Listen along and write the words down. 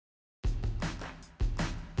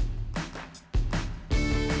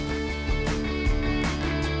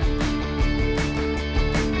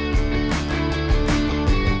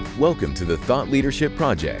Welcome to the Thought Leadership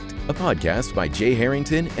Project, a podcast by Jay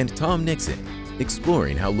Harrington and Tom Nixon,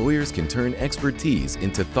 exploring how lawyers can turn expertise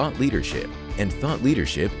into thought leadership and thought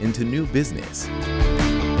leadership into new business.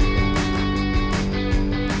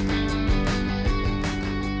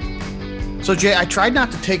 So, Jay, I tried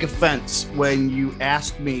not to take offense when you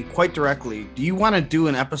asked me quite directly, do you want to do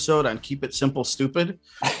an episode on Keep It Simple, Stupid?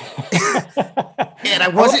 And I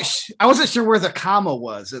wasn't sure where the comma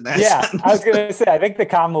was in that sentence. I was going to say, I think the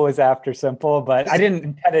comma was after simple, but I didn't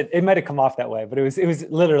intend it. It might have come off that way, but it was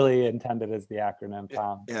literally intended as the acronym,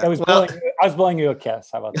 Tom. Yeah. I was blowing you a kiss.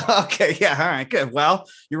 How about that? Okay. Yeah. All right. Good. Well,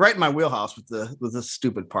 you're right in my wheelhouse with the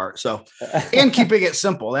stupid part. So, and keeping it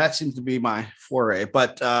simple, that seems to be my foray.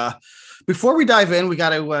 But before we dive in, we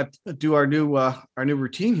got to do our new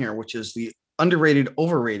routine here, which is the underrated,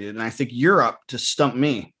 overrated. And I think you're up to stump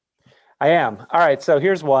me. I am. All right. So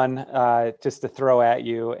here's one just to throw at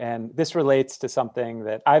you. And this relates to something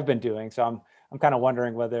that I've been doing. So I'm kind of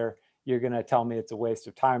wondering whether you're going to tell me it's a waste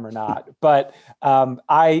of time or not. But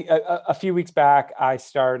a few weeks back, I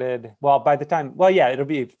started, it'll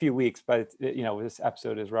be a few weeks, but this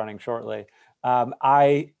episode is running shortly.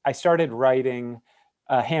 I started writing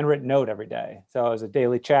a handwritten note every day. So it was a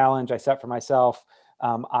daily challenge I set for myself.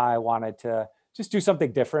 I wanted to just do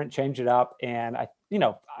something different, change it up. And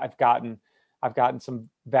I've gotten some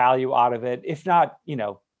value out of it, if not,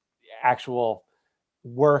 actual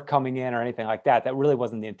work coming in or anything like that. That really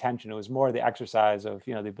wasn't the intention. It was more the exercise of,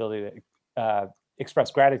 the ability to express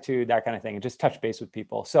gratitude, that kind of thing, and just touch base with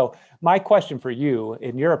people. So my question for you,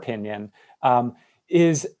 in your opinion,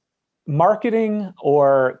 is marketing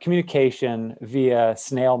or communication via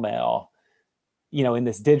snail mail, in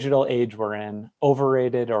this digital age we're in,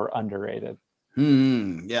 overrated or underrated?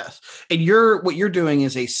 Yes. And what you're doing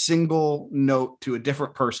is a single note to a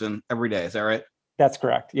different person every day. Is that right? That's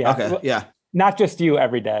correct. Yeah. Okay. Yeah. Not just you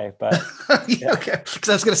every day, but yeah. Okay. Because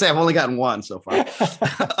I was going to say I've only gotten one so far.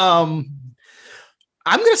 I'm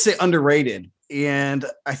going to say underrated. And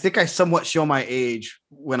I think I somewhat show my age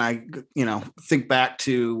when I, think back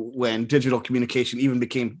to when digital communication even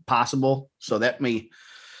became possible. So that may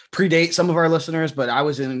predate some of our listeners, but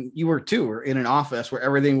you were in an office where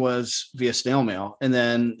everything was via snail mail. And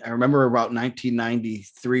then I remember about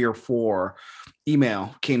 1993 or 4,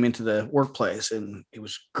 email came into the workplace and it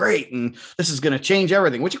was great. And this is going to change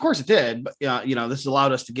everything, which of course it did. But, this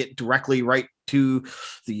allowed us to get directly right to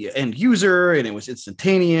the end user, and it was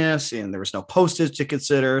instantaneous and there was no postage to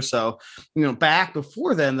consider. So, back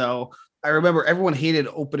before then though, I remember everyone hated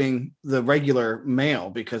opening the regular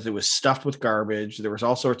mail because it was stuffed with garbage. There was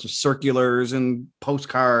all sorts of circulars and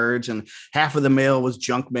postcards, and half of the mail was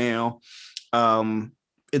junk mail. And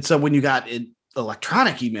so when you got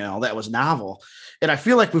electronic email, that was novel. And I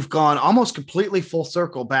feel like we've gone almost completely full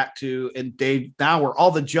circle back to a day now where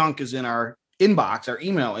all the junk is in our inbox, our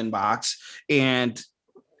email inbox. And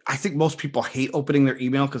I think most people hate opening their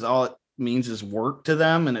email because all it means is work to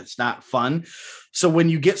them and it's not fun. So when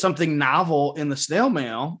you get something novel in the snail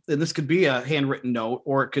mail, and this could be a handwritten note,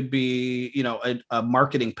 or it could be, a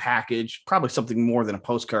marketing package, probably something more than a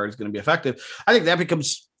postcard is going to be effective. I think that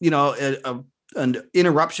becomes, an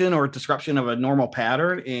interruption or disruption of a normal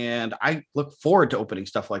pattern. And I look forward to opening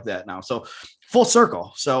stuff like that now. So full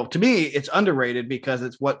circle. So to me, it's underrated because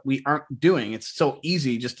it's what we aren't doing. It's so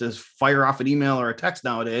easy just to fire off an email or a text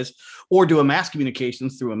nowadays, or do a mass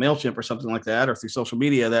communications through a MailChimp or something like that, or through social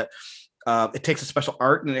media, that it takes a special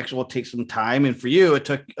art and it takes some time. And for you, it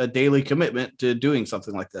took a daily commitment to doing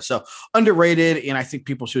something like this. So underrated. And I think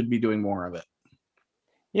people should be doing more of it.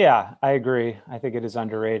 Yeah, I agree. I think it is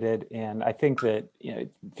underrated. And I think that, if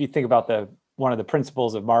you think about one of the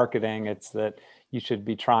principles of marketing, it's that you should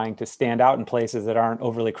be trying to stand out in places that aren't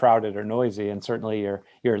overly crowded or noisy. And certainly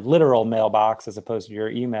your literal mailbox, as opposed to your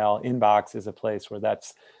email inbox, is a place where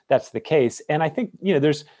that's the case. And I think,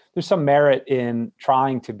 there's some merit in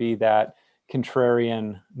trying to be that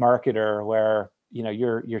contrarian marketer where,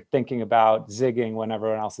 you're thinking about zigging when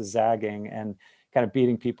everyone else is zagging, and kind of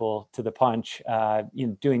beating people to the punch,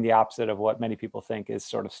 doing the opposite of what many people think is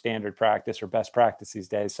sort of standard practice or best practice these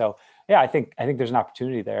days. So yeah, I think there's an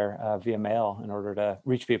opportunity there via mail in order to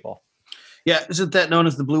reach people. Yeah. Isn't that known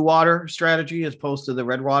as the blue water strategy as opposed to the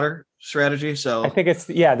red water strategy? So I think it's,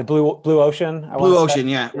 the blue ocean. Blue ocean.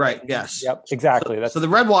 Yeah. Right. Yes. Yep. Exactly. So the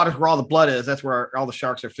red water is where all the blood is. That's where all the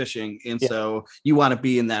sharks are fishing. And so you want to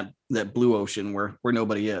be in that blue ocean where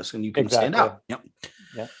nobody is, and you can stand out. Yep.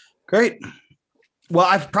 Yeah. Great. Well,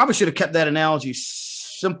 I probably should have kept that analogy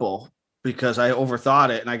simple because I overthought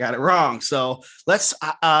it and I got it wrong. So let's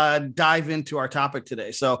dive into our topic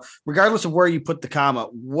today. So regardless of where you put the comma,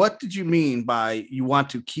 what did you mean by you want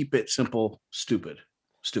to keep it simple, stupid?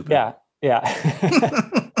 stupid. Yeah.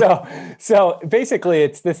 Yeah. So basically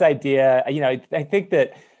it's this idea, I think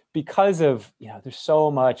that because of, there's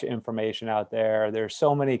so much information out there, there's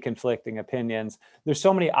so many conflicting opinions, there's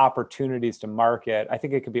so many opportunities to market. I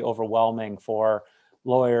think it could be overwhelming for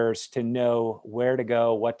lawyers to know where to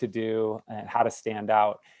go, what to do, and how to stand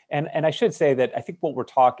out. And I should say that I think what we're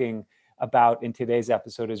talking about in today's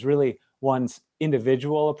episode is really one's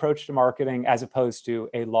individual approach to marketing as opposed to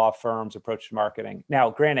a law firm's approach to marketing.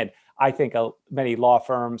 Now, granted, I think many law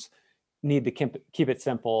firms need to keep it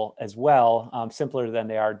simple as well, simpler than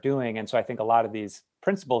they are doing. And so I think a lot of these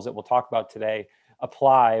principles that we'll talk about today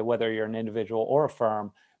apply whether you're an individual or a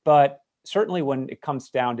firm. But certainly when it comes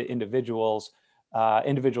down to individuals,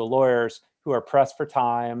 individual lawyers who are pressed for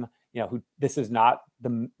time, who this is not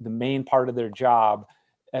the main part of their job,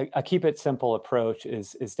 a keep it simple approach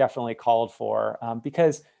is definitely called for,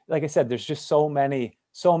 because, like I said, there's just so many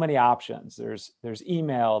options. There's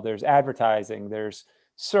email, there's advertising, there's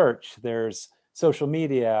search, there's social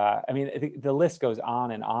media. I mean, the list goes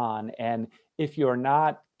on. And if you're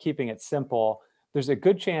not keeping it simple, there's a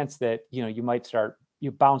good chance that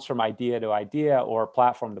you bounce from idea to idea or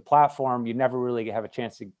platform to platform. You never really have a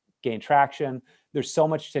chance to gain traction. There's so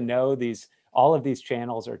much to know. All of these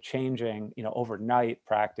channels are changing, overnight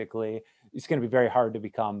practically. It's going to be very hard to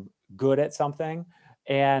become good at something.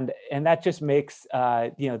 And that just makes,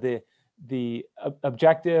 the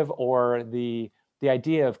objective or the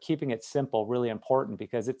idea of keeping it simple really important,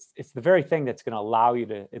 because it's the very thing that's going to allow you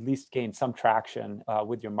to at least gain some traction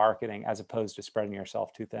with your marketing, as opposed to spreading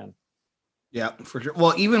yourself too thin. Yeah, for sure.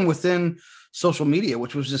 Well, even within social media,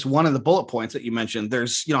 which was just one of the bullet points that you mentioned,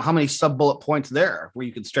 there's, how many sub bullet points there where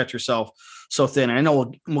you can stretch yourself so thin. And I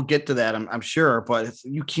know we'll get to that, I'm sure, but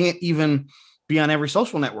you can't even be on every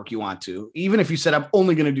social network you want to. Even if you said, I'm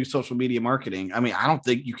only going to do social media marketing, I mean, I don't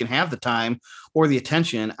think you can have the time or the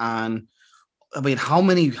attention on, how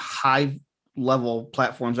many high level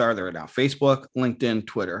platforms are there now? Facebook, LinkedIn,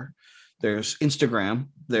 Twitter, there's Instagram,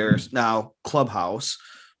 there's now Clubhouse,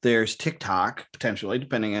 there's TikTok, potentially,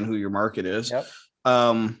 depending on who your market is. Yep.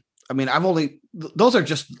 Those are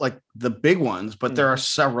just like the big ones, but there are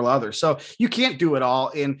several others. So you can't do it all.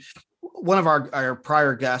 And one of our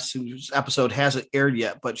prior guests, whose episode hasn't aired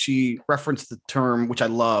yet, but she referenced the term, which I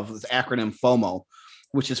love, the acronym FOMO,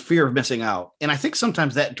 which is fear of missing out. And I think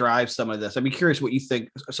sometimes that drives some of this. I'd be curious what you think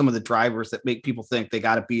are some of the drivers that make people think they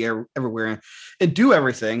got to be everywhere and do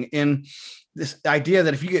everything. And this idea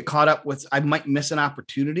that if you get caught up with, I might miss an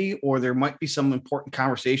opportunity, or there might be some important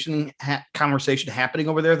conversation happening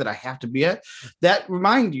over there that I have to be at, that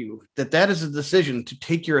remind you that is a decision to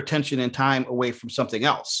take your attention and time away from something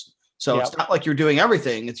else. So It's not like you're doing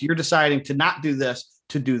everything. It's you're deciding to not do this,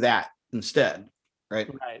 to do that instead. Right.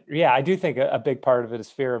 Yeah. I do think a big part of it is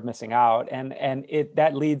fear of missing out. And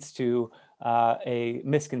that leads to a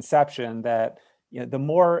misconception that, the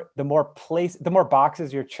more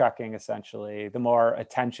boxes you're checking, essentially, the more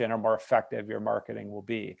attention or more effective your marketing will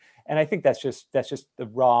be. And I think that's just the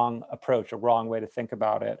wrong approach, a wrong way to think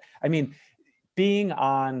about it. I mean, being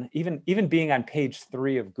on even being on page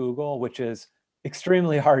 3 of Google, which is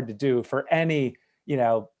extremely hard to do for any,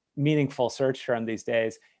 meaningful search term these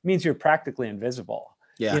days, means you're practically invisible.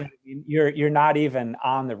 Yeah. You're not even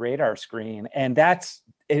on the radar screen. And that's,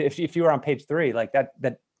 if you were on page 3, like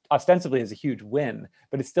that ostensibly is a huge win,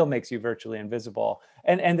 but it still makes you virtually invisible.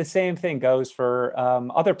 And the same thing goes for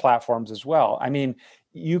other platforms as well. I mean,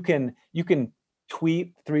 you can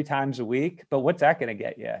tweet 3 times a week, but what's that going to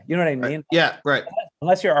get you? You know what I mean? Right. Yeah, right.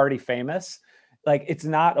 Unless you're already famous, like it's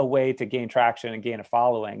not a way to gain traction and gain a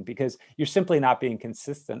following, because you're simply not being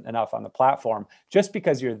consistent enough on the platform. Just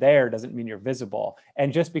because you're there doesn't mean you're visible.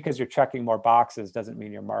 And just because you're checking more boxes doesn't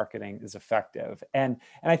mean your marketing is effective. And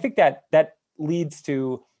I think that leads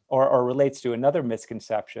to, or relates to, another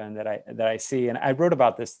misconception that I see, and I wrote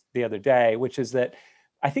about this the other day, which is that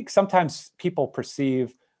I think sometimes people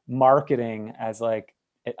perceive marketing as like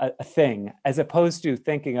a thing, as opposed to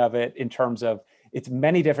thinking of it in terms of it's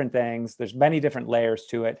many different things. There's many different layers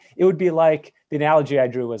to it. It would be like, the analogy I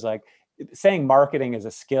drew was like saying marketing is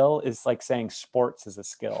a skill is like saying sports is a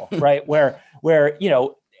skill, right? Where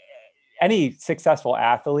any successful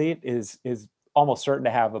athlete is almost certain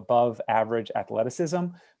to have above average athleticism,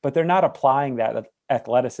 but they're not applying that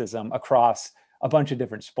athleticism across a bunch of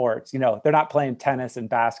different sports. They're not playing tennis and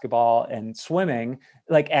basketball and swimming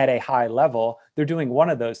like at a high level. They're doing one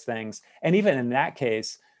of those things. And even in that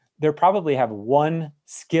case, they probably have one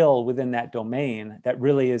skill within that domain that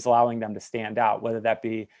really is allowing them to stand out, whether that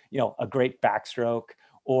be, a great backstroke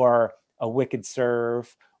or a wicked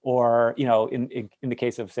serve or, you know, in the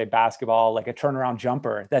case of, say, basketball, like a turnaround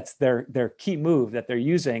jumper. That's their key move that they're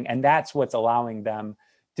using. And that's what's allowing them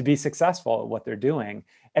to be successful at what they're doing.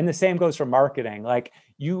 And the same goes for marketing. Like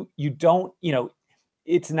you don't, you know,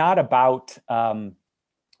 it's not about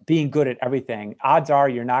being good at everything. Odds are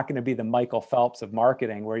you're not going to be the Michael Phelps of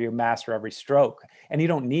marketing where you master every stroke. And you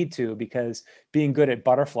don't need to, because being good at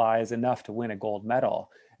butterfly is enough to win a gold medal.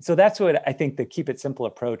 So that's what I think the keep it simple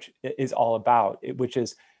approach is all about, which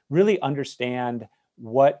is really understand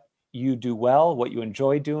what you do well, what you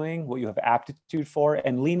enjoy doing, what you have aptitude for,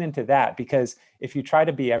 and lean into that. Because if you try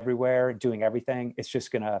to be everywhere doing everything, it's just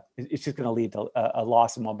gonna lead to a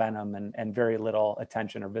loss of momentum and very little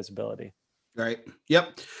attention or visibility. Right.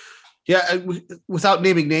 Yep. Yeah. Without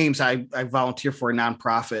naming names, I volunteer for a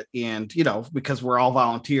nonprofit, and, you know, because we're all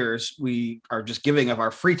volunteers, we are just giving of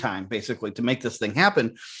our free time basically to make this thing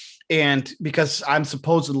happen. And because I'm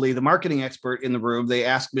supposedly the marketing expert in the room, they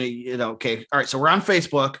asked me, you know, okay, all right, so we're on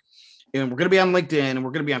Facebook and we're going to be on LinkedIn and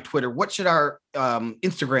we're going to be on Twitter. What should our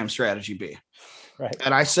Instagram strategy be? Right.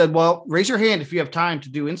 And I said, well, raise your hand if you have time to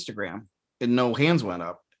do Instagram. And no hands went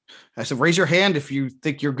up. I said, raise your hand if you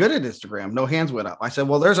think you're good at Instagram. No hands went up. I said,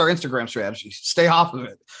 well, there's our Instagram strategy. Stay off of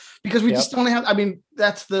it. Because we just don't have, I mean,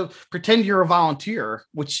 that's the pretend you're a volunteer,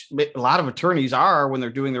 which a lot of attorneys are when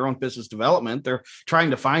they're doing their own business development. They're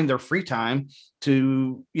trying to find their free time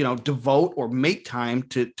to, you know, devote or make time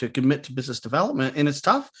to commit to business development. And it's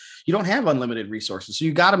tough. You don't have unlimited resources. So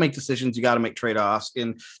you got to make decisions. You got to make trade-offs.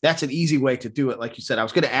 And that's an easy way to do it. Like you said, I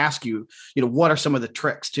was going to ask you, you know, what are some of the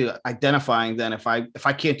tricks to identifying then if I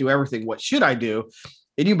can't do everything, what should I do?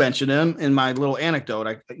 And you mentioned them in my little anecdote.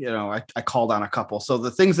 I called on a couple. So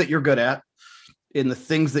the things that you're good at, and the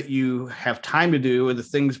things that you have time to do, and the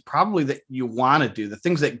things probably that you want to do, the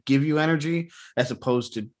things that give you energy as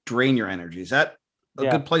opposed to drain your energy. Is that a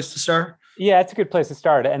good place to start? Yeah, it's a good place to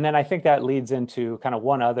start. And then I think that leads into kind of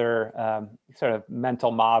one other sort of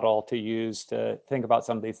mental model to use to think about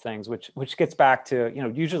some of these things, which gets back to, you know,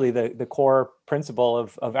 usually the core principle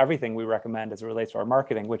of everything we recommend as it relates to our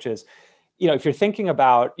marketing, which is, you know, if you're thinking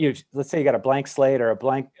about, let's say you got a blank slate or a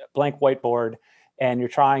blank whiteboard, and you're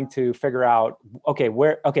trying to figure out, okay,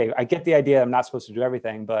 I get the idea. I'm not supposed to do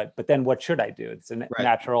everything, but then what should I do? It's a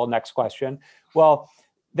natural next question. Well,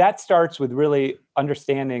 that starts with really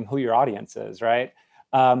understanding who your audience is, right?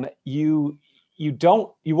 You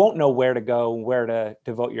won't know where to go, where to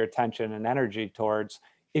devote your attention and energy towards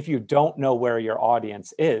if you don't know where your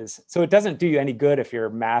audience is. So it doesn't do you any good if you're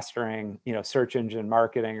mastering, you know, search engine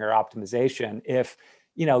marketing or optimization, if,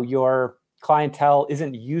 you know, your clientele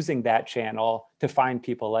isn't using that channel to find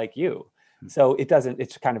people like you. So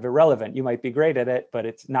it's kind of irrelevant. You might be great at it, but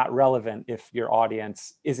it's not relevant if your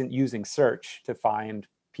audience isn't using search to find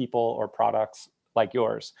people or products like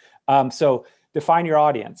yours. So define your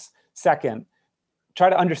audience. Second, try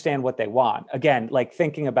to understand what they want. Again, like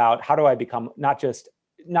thinking about how do I become not just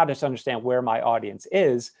understand where my audience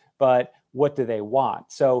is, but what do they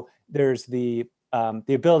want? So there's the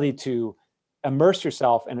ability to immerse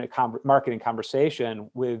yourself in a marketing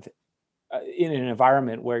conversation with in an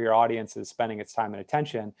environment where your audience is spending its time and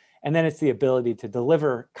attention. And then it's the ability to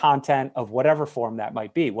deliver content of whatever form that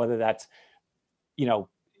might be, whether that's, you know,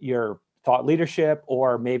 your thought leadership,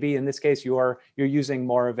 or maybe in this case, you're using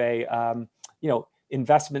more of a, you know,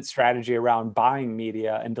 investment strategy around buying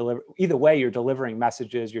media, and either way, you're delivering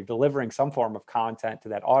messages, you're delivering some form of content to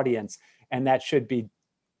that audience. And that should be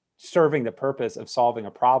serving the purpose of solving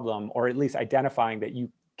a problem, or at least identifying that you're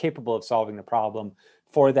capable of solving the problem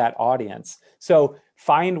for that audience. So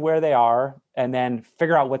find where they are and then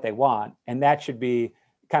figure out what they want. And that should be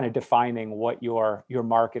kind of defining what your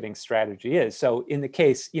marketing strategy is. So in the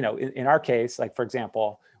case, you know, in our case, like for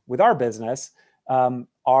example, with our business,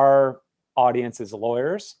 our audience is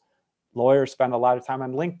lawyers. Lawyers spend a lot of time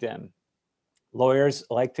on LinkedIn. Lawyers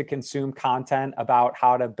like to consume content about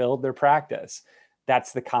how to build their practice.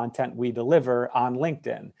 That's the content we deliver on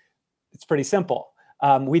LinkedIn. It's pretty simple.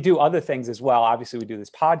 We do other things as well. Obviously, we do this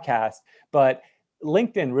podcast, but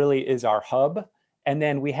LinkedIn really is our hub. And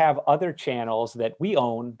then we have other channels that we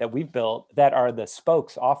own, that we've built, that are the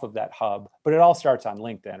spokes off of that hub. But it all starts on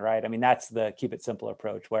LinkedIn, right? I mean, that's the keep it simple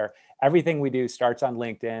approach, where everything we do starts on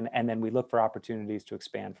LinkedIn, and then we look for opportunities to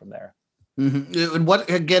expand from there. Mm-hmm. And what,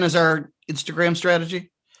 again, is our Instagram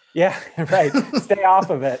strategy? Yeah, right. Stay off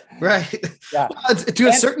of it. Right. Yeah. Well, to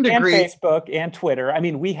a certain degree. And Facebook and Twitter. I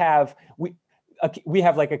mean, we have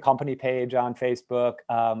like a company page on Facebook.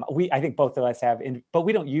 I think both of us have, but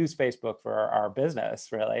we don't use Facebook for our business,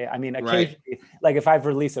 really. I mean, occasionally, like if I've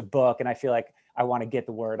released a book and I feel like I want to get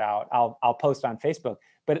the word out, I'll post on Facebook.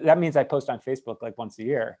 but that means I post on Facebook like once a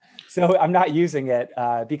year. So I'm not using it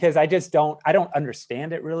because I don't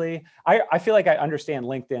understand it really. I feel like I understand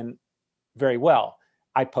LinkedIn very well.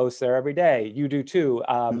 I post there every day. You do too,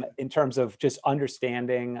 in terms of just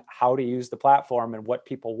understanding how to use the platform and what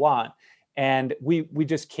people want. And we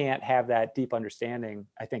just can't have that deep understanding,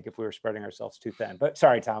 I think, if we were spreading ourselves too thin. But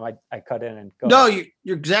sorry, Tom, I cut in and go. No,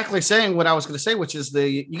 you're exactly saying what I was going to say, which is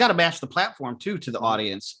you got to match the platform too to the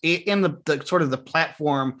audience in the sort of the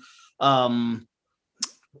platform,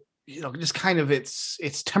 just kind of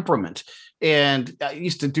its temperament. And I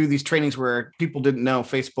used to do these trainings where people didn't know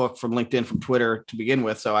Facebook from LinkedIn, from Twitter to begin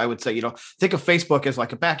with. So I would say, think of Facebook as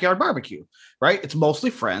like a backyard barbecue, right? It's mostly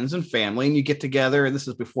friends and family, and you get together. And this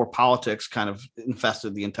is before politics kind of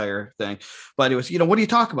infested the entire thing. But it was, what do you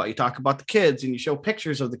talk about? You talk about the kids, and you show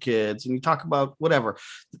pictures of the kids, and you talk about whatever.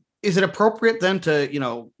 Is it appropriate then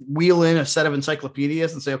to, wheel in a set of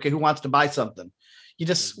encyclopedias and say, okay, who wants to buy something? You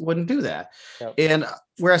just wouldn't do that. Yep. And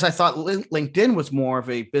whereas I thought LinkedIn was more of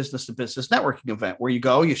a business to business networking event where you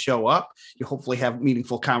go, you show up, you hopefully have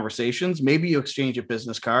meaningful conversations. Maybe you exchange a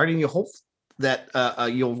business card, and you hope that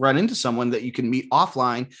you'll run into someone that you can meet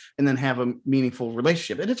offline and then have a meaningful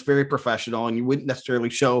relationship. And it's very professional, and you wouldn't necessarily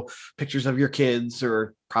show pictures of your kids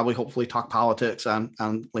or probably hopefully talk politics on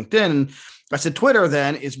LinkedIn. And I said Twitter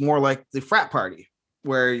then is more like the frat party,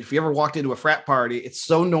 where if you ever walked into a frat party, it's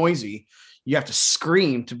so noisy. You have to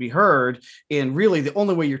scream to be heard. And really, the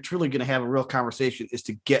only way you're truly going to have a real conversation is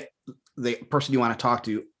to get the person you want to talk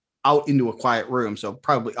to out into a quiet room. So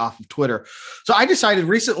probably off of Twitter. So I decided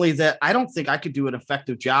recently that I don't think I could do an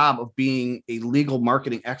effective job of being a legal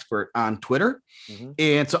marketing expert on Twitter. Mm-hmm.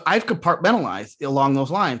 And so I've compartmentalized along those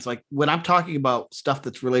lines. Like when I'm talking about stuff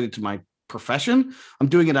that's related to my profession, I'm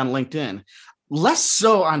doing it on LinkedIn. Less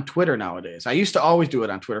so on Twitter nowadays. I used to always do it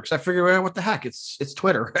on Twitter because I figured, well, what the heck? It's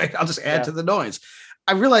Twitter, right? I'll just add to the noise.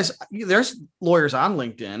 I realize there's lawyers on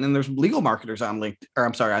LinkedIn and there's legal marketers on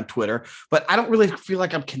on Twitter, but I don't really feel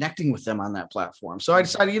like I'm connecting with them on that platform. So I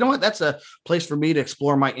decided, that's a place for me to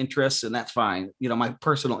explore my interests, and that's fine. My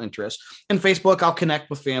personal interests. And Facebook, I'll connect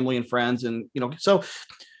with family and friends, and so.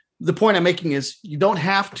 The point I'm making is you don't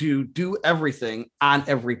have to do everything on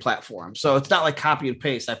every platform. So it's not like copy and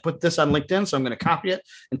paste. I put this on LinkedIn, so I'm going to copy it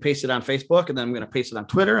and paste it on Facebook, and then I'm going to paste it on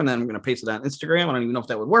Twitter, and then I'm going to paste it on Instagram. I don't even know if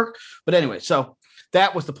that would work. But anyway, so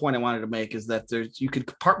that was the point I wanted to make, is that you could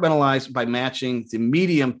compartmentalize by matching the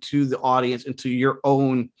medium to the audience and to your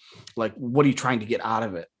own, like, what are you trying to get out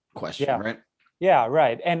of it question, right? Yeah,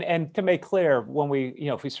 right. And to make clear, when we,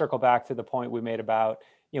 if we circle back to the point we made about,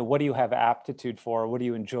 what do you have aptitude for? What do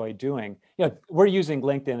you enjoy doing? We're using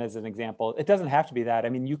LinkedIn as an example. It doesn't have to be that. I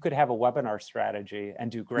mean, you could have a webinar strategy and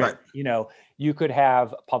do great. Right. You could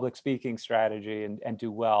have a public speaking strategy and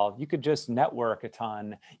do well. You could just network a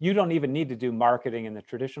ton. You don't even need to do marketing in the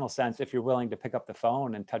traditional sense if you're willing to pick up the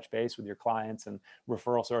phone and touch base with your clients and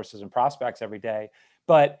referral sources and prospects every day.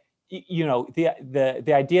 But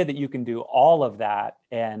the idea that you can do all of that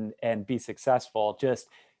and be successful just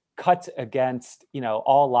cuts against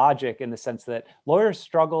all logic, in the sense that lawyers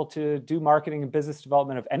struggle to do marketing and business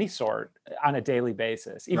development of any sort on a daily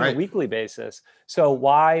basis, even a weekly basis. So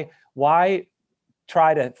why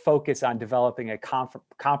try to focus on developing a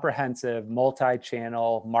comprehensive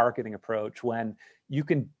multi-channel marketing approach when you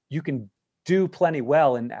can do plenty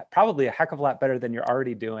well, and probably a heck of a lot better than you're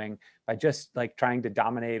already doing, by just like trying to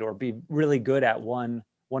dominate or be really good at one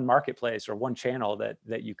marketplace or one channel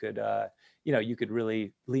that you could you could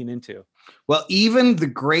really lean into. Well, even the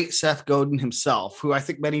great Seth Godin himself, who I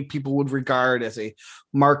think many people would regard as a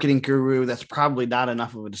marketing guru, that's probably not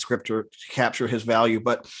enough of a descriptor to capture his value,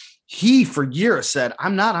 but he for years said,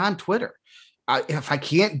 I'm not on Twitter. If I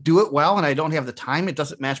can't do it well and I don't have the time, it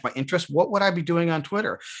doesn't match my interest, what would I be doing on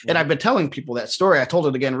Twitter? And I've been telling people that story. I told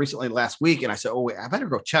it again recently last week, and I said, oh, wait, I better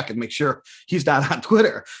go check and make sure he's not on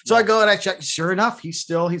Twitter. So I go and I check. Sure enough, he's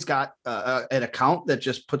got an account that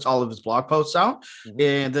just puts all of his blog posts out. Mm-hmm.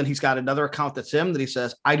 And then he's got another account that's him that he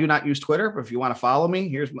says, I do not use Twitter, but if you want to follow me,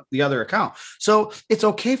 here's the other account. So it's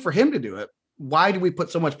okay for him to do it. Why do we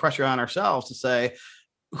put so much pressure on ourselves to say,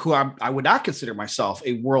 I would not consider myself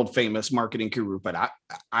a world famous marketing guru, but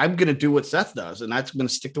I'm going to do what Seth does, and that's going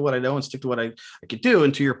to stick to what I know and stick to what I could do.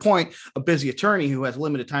 And to your point, a busy attorney who has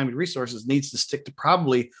limited time and resources needs to stick to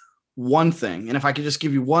probably one thing. And if I could just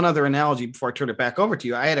give you one other analogy before I turn it back over to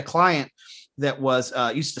you, I had a client that was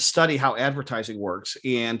used to study how advertising works,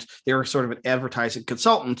 and they were sort of an advertising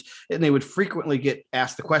consultant, and they would frequently get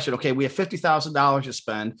asked the question, okay, we have $50,000 to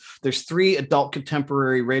spend. There's 3 adult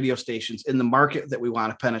contemporary radio stations in the market that we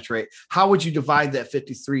want to penetrate. How would you divide that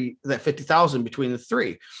 50,000 between the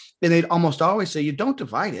 3? And they'd almost always say, you don't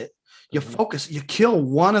divide it. You focus, you kill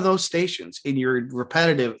one of those stations, and you're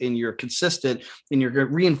repetitive and you're consistent and you're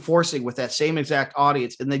reinforcing with that same exact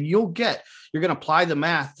audience. And then you're going to apply the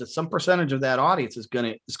math to some percentage of that audience is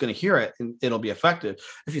going to hear it, and it'll be effective.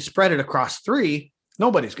 If you spread it across 3,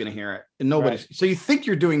 nobody's going to hear it, and nobody's. Right. So you think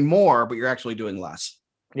you're doing more, but you're actually doing less.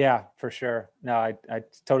 Yeah, for sure. No, I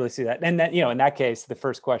totally see that. And that, in that case, the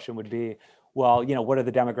first question would be, well, what are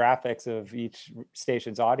the demographics of each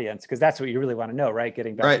station's audience? Because that's what you really want to know, right?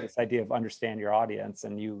 Getting back to this idea of understand your audience,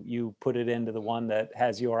 and you put it into the one that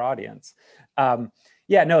has your audience. I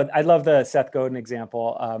love the Seth Godin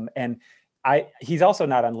example. And he's also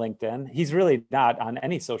not on LinkedIn. He's really not on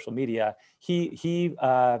any social media. He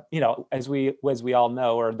as we all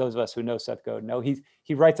know, or those of us who know Seth Godin know,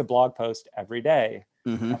 he writes a blog post every day.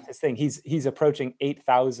 Mm-hmm. That's his thing. He's approaching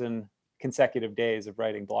 8,000 consecutive days of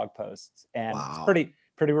writing blog posts, and wow. It's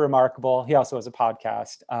pretty remarkable. He also has a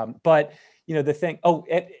podcast. But the thing,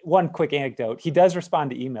 one quick anecdote, he does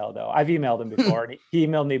respond to email though. I've emailed him before and he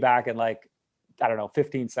emailed me back in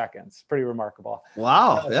 15 seconds. Pretty remarkable.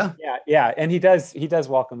 Wow. Yeah. And he does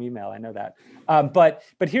welcome email. I know that.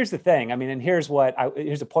 But here's the thing. I mean, and here's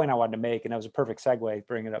a point I wanted to make, and that was a perfect segue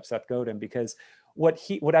bringing up Seth Godin, because what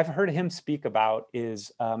I've heard him speak about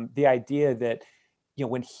is the idea that,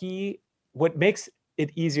 what makes it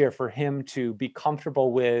easier for him to be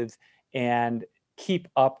comfortable with and keep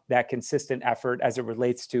up that consistent effort as it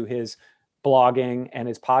relates to his blogging and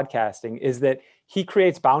his podcasting is that he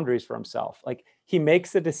creates boundaries for himself. Like, he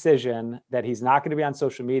makes the decision that he's not going to be on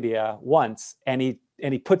social media once, and he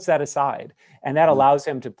puts that aside, and that allows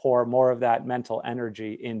him to pour more of that mental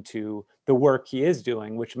energy into the work he is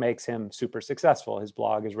doing, which makes him super successful. His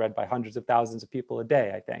blog is read by hundreds of thousands of people a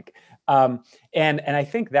day, I think. And I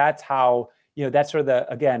think that's how, that's sort of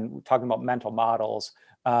again, talking about mental models,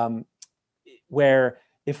 where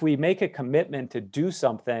if we make a commitment to do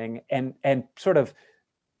something and sort of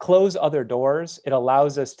close other doors, it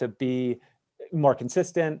allows us to be more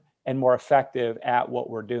consistent and more effective at what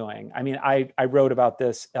we're doing. I mean, I wrote about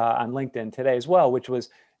this on LinkedIn today as well, which was,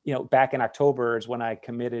 back in October is when I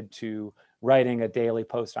committed to writing a daily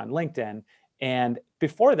post on LinkedIn. And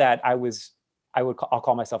before that, I'll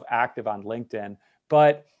call myself active on LinkedIn,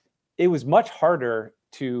 but it was much harder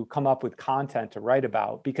to come up with content to write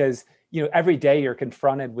about, because, every day you're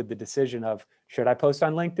confronted with the decision of, should I post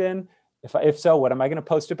on LinkedIn? If so, what am I going to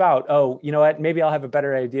post about? Oh, you know what? Maybe I'll have a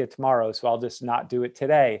better idea tomorrow, so I'll just not do it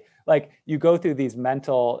today. Like, you go through these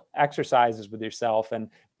mental exercises with yourself, and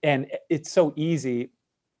it's so easy.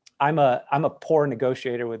 I'm a poor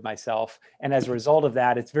negotiator with myself, and as a result of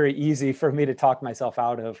that, it's very easy for me to talk myself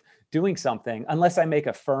out of doing something unless I make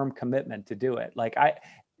a firm commitment to do it. Like,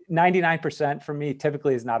 99% for me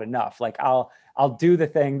typically is not enough. Like, I'll do the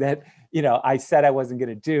thing that, I said I wasn't going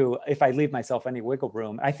to do if I leave myself any wiggle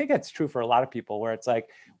room. I think that's true for a lot of people, where it's like,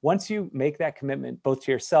 once you make that commitment both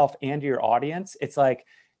to yourself and to your audience, it's like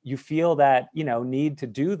you feel that, need to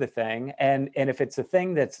do the thing. And if it's a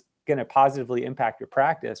thing that's going to positively impact your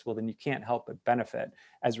practice, well, then you can't help but benefit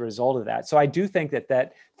as a result of that. So I do think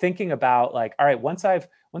that thinking about, like, all right, once I've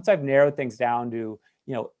narrowed things down to,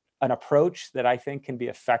 an approach that I think can be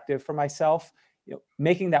effective for myself,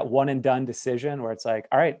 making that one and done decision where it's like,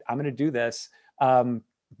 all right, I'm going to do this.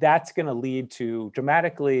 That's going to lead to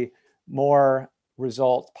dramatically more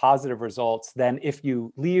positive results than if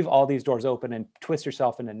you leave all these doors open and twist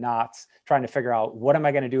yourself into knots trying to figure out, what am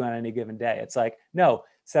I going to do on any given day? It's like, no,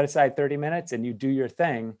 set aside 30 minutes and you do your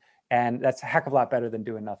thing. And that's a heck of a lot better than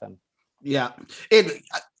doing nothing. Yeah.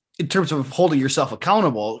 In terms of holding yourself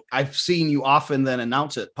accountable, I've seen you often then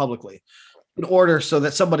announce it publicly in order so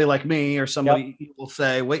that somebody like me or somebody will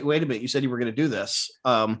say, wait a minute, you said you were going to do this.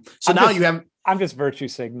 I'm just virtue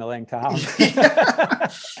signaling, Tom.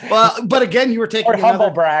 Well, but again, you were taking or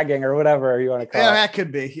humble bragging or whatever you want to call it. Yeah, that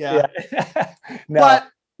could be. Yeah. No,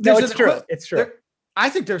 it's true. It's true. I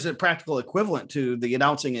think there's a practical equivalent to the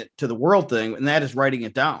announcing it to the world thing, and that is writing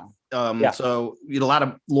it down. So a lot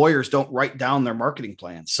of lawyers don't write down their marketing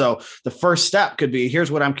plans. So the first step could be, here's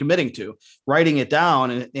what I'm committing to, writing it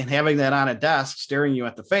down and having that on a desk, staring you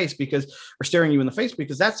in the face because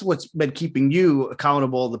that's what's been keeping you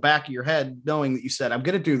accountable, the back of your head, knowing that you said, I'm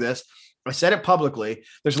going to do this. I said it publicly.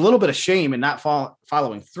 There's a little bit of shame in not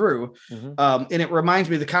following through. Mm-hmm. And it reminds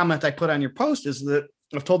me of the comment I put on your post is that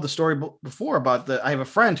I've told the story before about I have a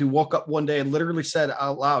friend who woke up one day and literally said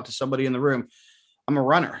out loud to somebody in the room, I'm a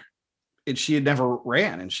runner. And she had never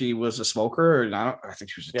ran, and she was a smoker, and I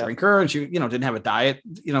think she was a drinker, and she, didn't have a diet,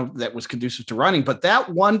 that was conducive to running. But that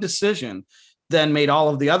one decision then made all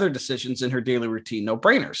of the other decisions in her daily routine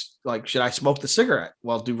no-brainers. Like, should I smoke the cigarette?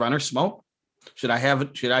 Well, do runners smoke? Should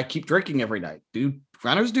I keep drinking every night? Do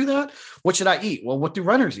runners do that? What should I eat? Well, what do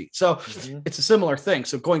runners eat? So it's a similar thing.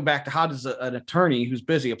 So going back to how does an attorney who's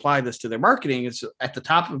busy apply this to their marketing, is at the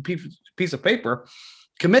top of a piece of paper,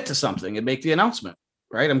 commit to something and make the announcement,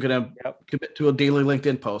 right? I'm going to commit to a daily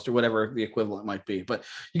LinkedIn post or whatever the equivalent might be, but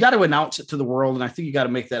you got to announce it to the world. And I think you got to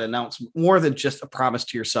make that announcement more than just a promise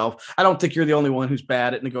to yourself. I don't think you're the only one who's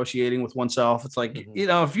bad at negotiating with oneself. It's like,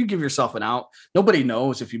 if you give yourself an out, nobody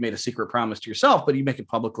knows if you made a secret promise to yourself, but you make it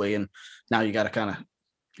publicly. And now you got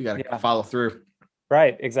to follow through.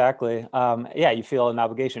 Right. Exactly. You feel an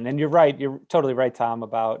obligation, and you're right. You're totally right, Tom,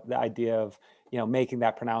 about the idea of, making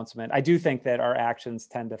that pronouncement. I do think that our actions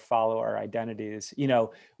tend to follow our identities.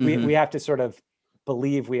 We have to sort of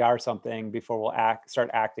believe we are something before we'll start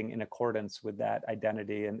acting in accordance with that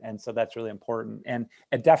identity. And so that's really important. And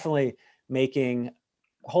definitely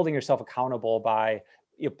holding yourself accountable by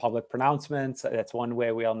public pronouncements. That's one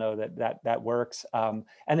way we all know that works. And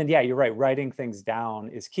then, you're right. Writing things down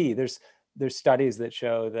is key. There's studies that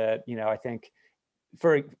show that, I think,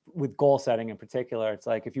 with goal setting in particular, it's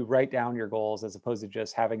like if you write down your goals as opposed to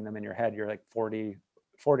just having them in your head, you're like 40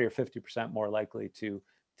 or 50% more likely to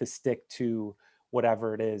stick to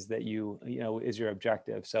whatever it is that is your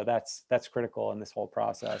objective. So that's critical in this whole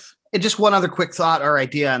process. And just one other quick thought or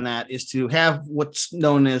idea on that is to have what's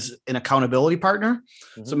known as an accountability partner.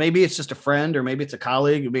 So maybe it's just a friend, or maybe it's a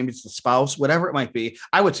colleague, or maybe it's a spouse, whatever it might be.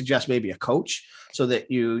 I would suggest maybe a coach, so that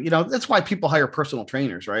that's why people hire personal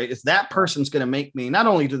trainers, right? Is that person's going to make me, not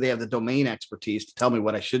only do they have the domain expertise to tell me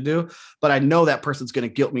what I should do, but I know that person's going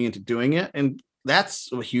to guilt me into doing it. And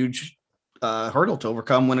that's a huge hurdle to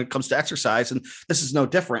overcome when it comes to exercise. And this is no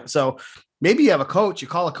different. So maybe you have a coach, you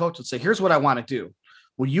call a coach and say, here's what I want to do.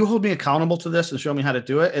 Will you hold me accountable to this and show me how to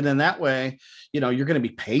do it? And then that way, you're going to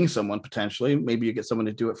be paying someone potentially. Maybe you get someone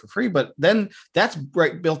to do it for free, but then that's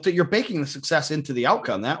built it. You're baking the success into the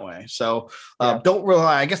outcome that way. So don't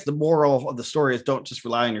rely, I guess the moral of the story is don't just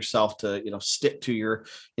rely on yourself to, stick to your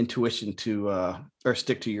intuition or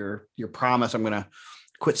stick to your promise. I'm going to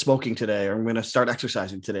quit smoking today, or I'm going to start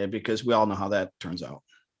exercising today, because we all know how that turns out.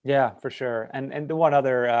 Yeah, for sure. And the one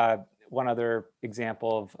other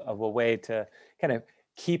example of a way to kind of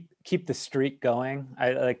keep the streak going.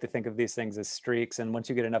 I like to think of these things as streaks. And once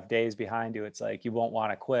you get enough days behind you, it's like you won't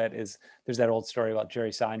want to quit. There's that old story about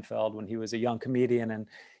Jerry Seinfeld when he was a young comedian, and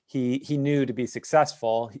he knew to be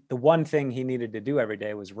successful, the one thing he needed to do every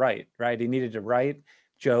day was write. He needed to write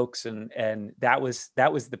jokes, and that was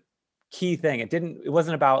the key thing. It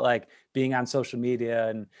wasn't about like being on social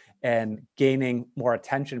media and gaining more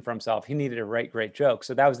attention for himself. He needed to write great jokes.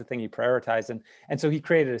 So that was the thing he prioritized. And so he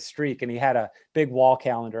created a streak, and he had a big wall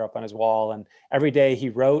calendar up on his wall. And every day he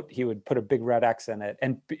wrote, he would put a big red X in it.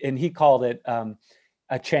 And he called it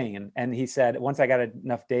a chain. And he said, once I got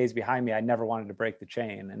enough days behind me, I never wanted to break the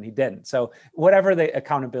chain. And he didn't. So whatever the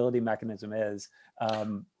accountability mechanism is.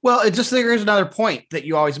 There's another point that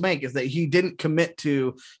you always make, is that he didn't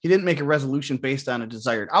make a resolution based on a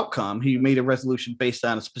desired outcome. He made a resolution based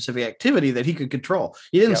on a specific activity that he could control.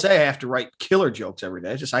 He didn't say I have to write killer jokes every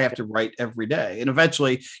day. It's just I have to write every day. And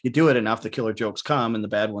eventually you do it enough, the killer jokes come and the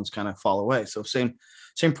bad ones kind of fall away. So same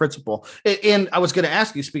principle. And I was going to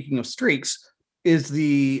ask you, speaking of streaks, is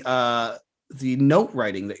the note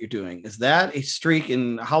writing that you're doing, is that a streak,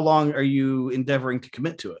 and how long are you endeavoring to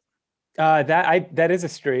commit to it? That is a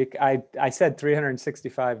streak. I said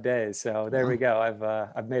 365 days. So there we go.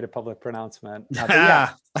 I've made a public pronouncement.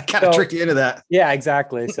 I kind of tricked you into that. Yeah,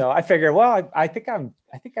 exactly. So I figure, I think I'm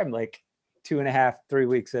like 2.5, 3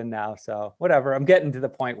 weeks in now. So whatever, I'm getting to the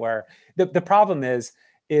point where the problem is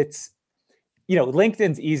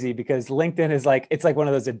LinkedIn's easy, because LinkedIn is it's like one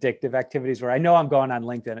of those addictive activities where I know I'm going on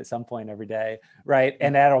LinkedIn at some point every day. Right.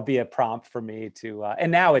 And that'll be a prompt for me to, and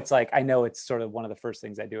now it's like, I know it's sort of one of the first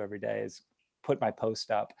things I do every day is put my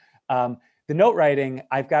post up. The note writing,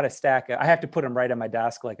 I've got a stack. I have to put them right on my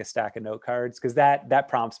desk, like a stack of note cards, because that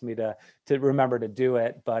prompts me to remember to do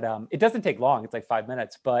it. But it doesn't take long. It's like 5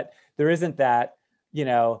 minutes, but there isn't that,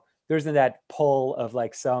 there isn't that pull of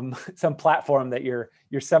like some platform that you're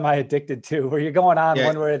semi addicted to, where you're going on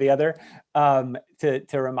one way or the other to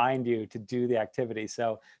remind you to do the activity.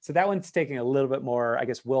 So that one's taking a little bit more, I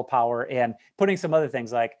guess, willpower, and putting some other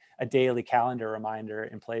things like a daily calendar reminder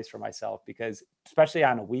in place for myself, because especially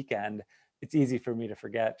on a weekend, it's easy for me to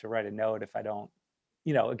forget to write a note if I don't,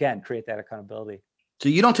 again, create that accountability. So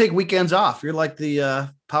you don't take weekends off. You're like the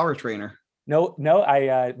power trainer. No,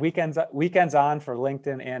 I weekends on for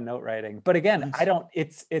LinkedIn and note writing. But again, nice. I don't,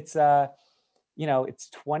 it's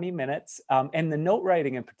 20 minutes. And the note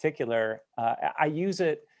writing in particular, I use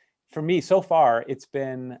it, for me so far, it's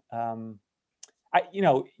been,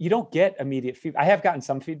 you don't get immediate feedback. I have gotten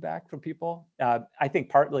some feedback from people. I think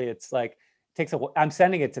partly it's like, I'm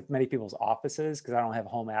sending it to many people's offices because I don't have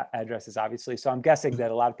home addresses, obviously. So I'm guessing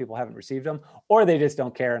that a lot of people haven't received them, or they just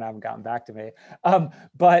don't care and haven't gotten back to me.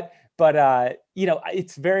 But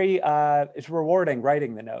it's very, it's rewarding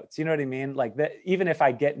writing the notes. You know what I mean? Like that, even if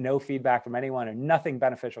I get no feedback from anyone and nothing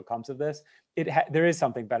beneficial comes of this, there is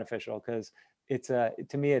something beneficial because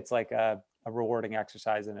to me, it's like a rewarding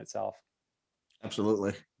exercise in itself.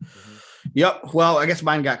 Absolutely. Mm-hmm. Yep. Well, I guess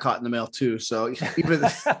mine got caught in the mail too. So even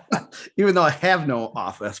though I have no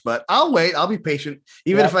office, but I'll wait. I'll be patient.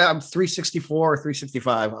 Even if I'm 364 or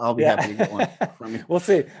 365, I'll be happy to get one from you. We'll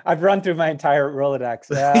see. I've run through my entire Rolodex.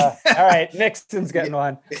 All right. Nixon's getting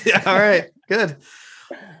one. Yeah. All right. Good.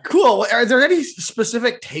 Cool. Are there any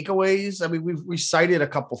specific takeaways? I mean, we cited a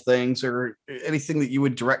couple things, or anything that you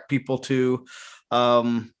would direct people to.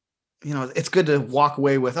 It's good to walk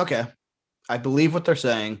away with, okay, I believe what they're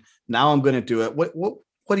saying. Now I'm going to do it.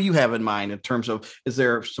 What do you have in mind in terms of, is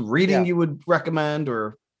there some reading you would recommend,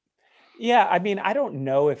 or? Yeah, I mean, I don't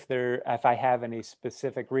know if I have any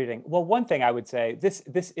specific reading. Well, one thing I would say, this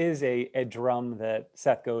is a drum that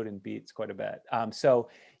Seth Godin beats quite a bit. So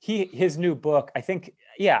his new book,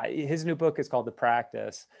 his new book is called The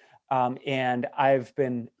Practice. And I've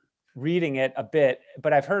been reading it a bit,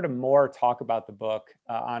 but I've heard him more talk about the book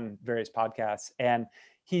on various podcasts. And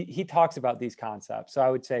he talks about these concepts. So I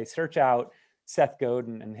would say search out Seth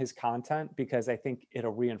Godin and his content, because I think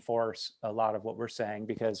it'll reinforce a lot of what we're saying,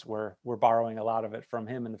 because we're borrowing a lot of it from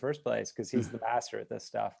him in the first place, because he's the master at this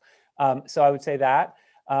stuff. So I would say that.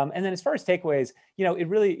 And then as far as takeaways, it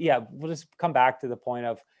really, we'll just come back to the point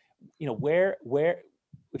of, where,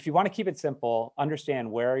 if you want to keep it simple, understand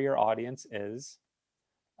where your audience is,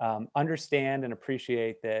 understand and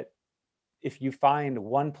appreciate that if you find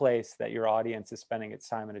one place that your audience is spending its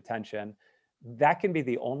time and attention, that can be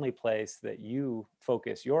the only place that you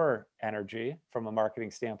focus your energy from a marketing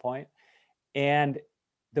standpoint. And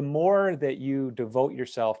the more that you devote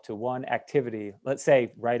yourself to one activity, let's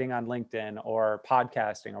say writing on LinkedIn or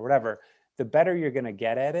podcasting or whatever, the better you're going to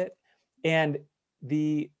get at it. And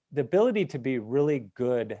the ability to be really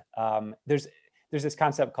good, there's this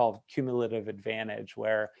concept called cumulative advantage,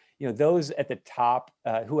 where those at the top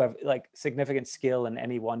who have like significant skill in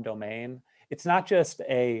any one domain, it's not just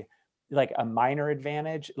a minor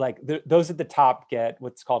advantage. Like those at the top get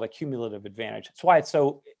what's called a cumulative advantage. That's why it's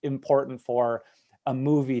so important for a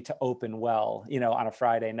movie to open well, on a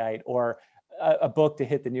Friday night, or a book to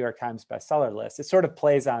hit the New York Times bestseller list. It sort of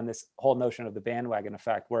plays on this whole notion of the bandwagon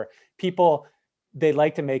effect, where people, they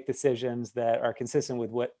like to make decisions that are consistent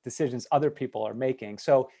with what decisions other people are making.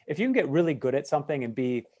 So if you can get really good at something and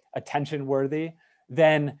be attention worthy,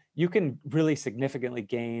 then you can really significantly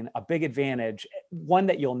gain a big advantage, one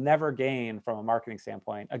that you'll never gain from a marketing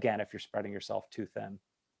standpoint, again, if you're spreading yourself too thin.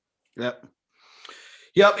 Yep.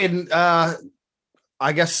 And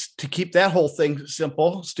I guess to keep that whole thing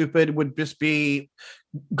simple, stupid would just be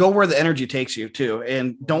go where the energy takes you to,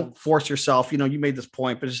 and don't force yourself. You made this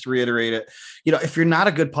point, but just to reiterate it, if you're not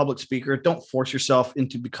a good public speaker, don't force yourself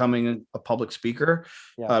into becoming a public speaker.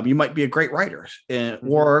 Yeah. You might be a great writer,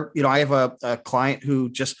 or, I have a client who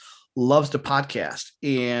just loves to podcast,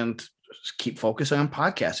 and just keep focusing on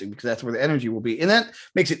podcasting, because that's where the energy will be. And that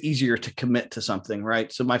makes it easier to commit to something,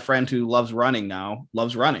 right? So my friend who loves running now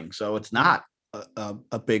loves running. So it's not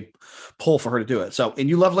a big pull for her to do it. So, and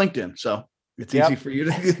you love LinkedIn, so it's easy for you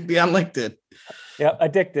to be on LinkedIn. Yep.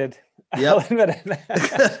 Addicted. Yep.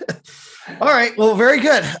 All right. Well, very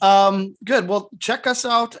good. Good. Well, check us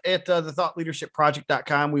out at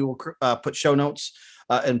thethoughtleadershipproject.com. We will put show notes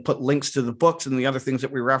and put links to the books and the other things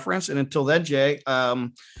that we reference. And until then, Jay,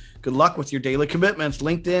 good luck with your daily commitments,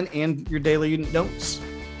 LinkedIn, and your daily notes.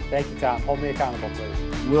 Thank you, Tom. Hold me accountable,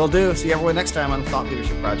 please. Will do. See everyone next time on the Thought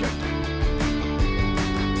Leadership Project.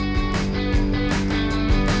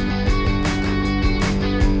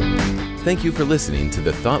 Thank you for listening to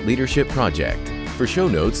the Thought Leadership Project. For show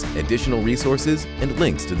notes, additional resources, and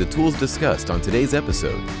links to the tools discussed on today's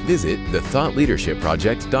episode, visit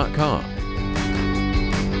thethoughtleadershipproject.com.